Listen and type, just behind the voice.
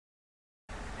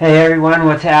Hey everyone,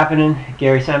 what's happening?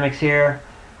 Gary Semix here.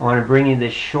 I want to bring you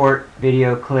this short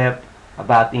video clip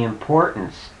about the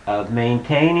importance of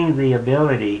maintaining the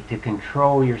ability to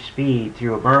control your speed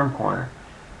through a berm corner.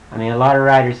 I mean, a lot of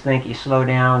riders think you slow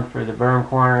down for the berm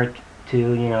corner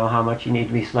to, how much you need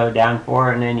to be slowed down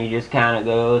for, and then you just kind of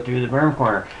go through the berm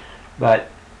corner. But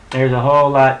there's a whole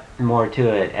lot more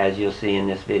to it, as you'll see in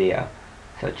this video.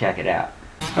 So check it out.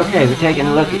 Okay, we're taking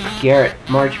a look at Garrett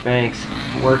Marchbank's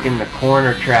working the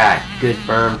corner track, good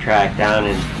berm track down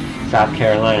in South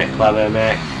Carolina at Club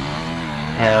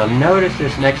MX. Notice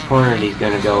this next corner that he's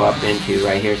going to go up into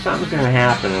right here. Something's going to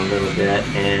happen a little bit,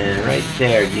 and right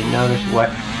there, you notice what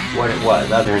it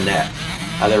was, other than that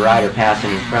other rider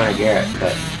passing in front of Garrett.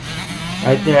 But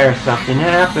right there, something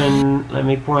happened. Let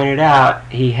me point it out.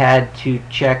 He had to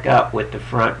check up with the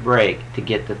front brake to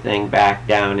get the thing back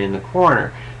down in the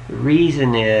corner. The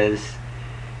reason is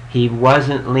he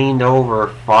wasn't leaned over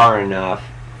far enough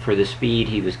for the speed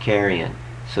he was carrying.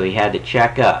 So he had to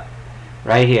check up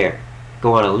right here,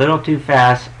 going a little too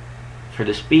fast for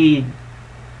the speed,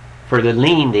 for the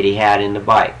lean that he had in the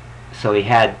bike. So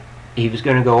he was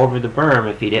going to go over the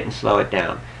berm if he didn't slow it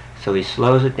down. So he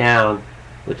slows it down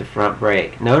with the front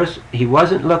brake. Notice he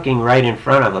wasn't looking right in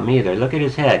front of him either. Look at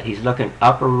his head. He's looking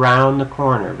up around the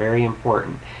corner. Very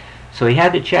important. So he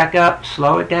had to check up,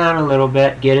 slow it down a little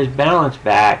bit, get his balance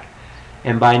back,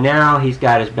 and by now he's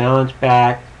got his balance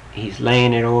back. He's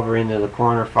laying it over into the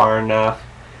corner far enough,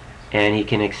 and he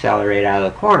can accelerate out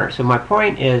of the corner. So my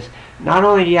point is, not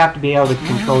only do you have to be able to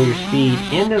control your speed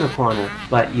into the corner,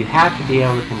 but you have to be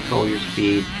able to control your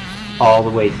speed all the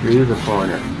way through the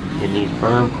corner in these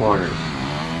berm corners.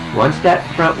 Once that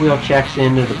front wheel checks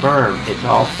into the berm, it's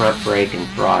all front brake and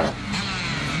throttle.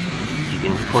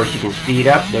 Of course, you can speed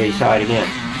up. There, you saw it again.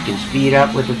 You can speed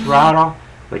up with the throttle,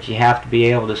 but you have to be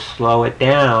able to slow it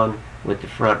down with the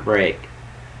front brake.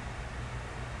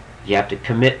 You have to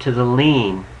commit to the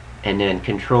lean and then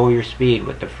control your speed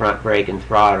with the front brake and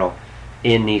throttle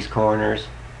in these corners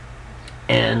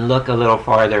and look a little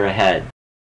farther ahead.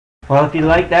 Well, if you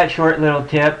like that short little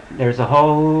tip, there's a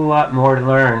whole lot more to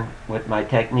learn with my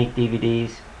technique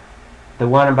DVDs. The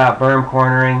one about berm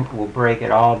cornering will break it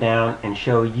all down and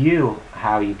show you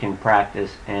how you can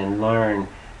practice and learn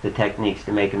the techniques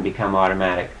to make them become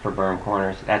automatic for berm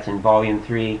corners. That's in Volume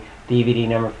 3, DVD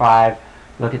number 5.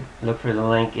 Look for the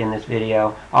link in this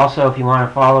video. Also, if you want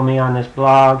to follow me on this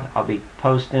blog, I'll be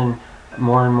posting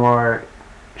more and more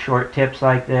short tips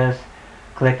like this.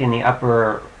 Click in the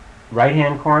upper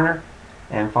right-hand corner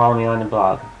and follow me on the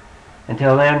blog.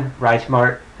 Until then, ride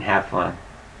smart and have fun.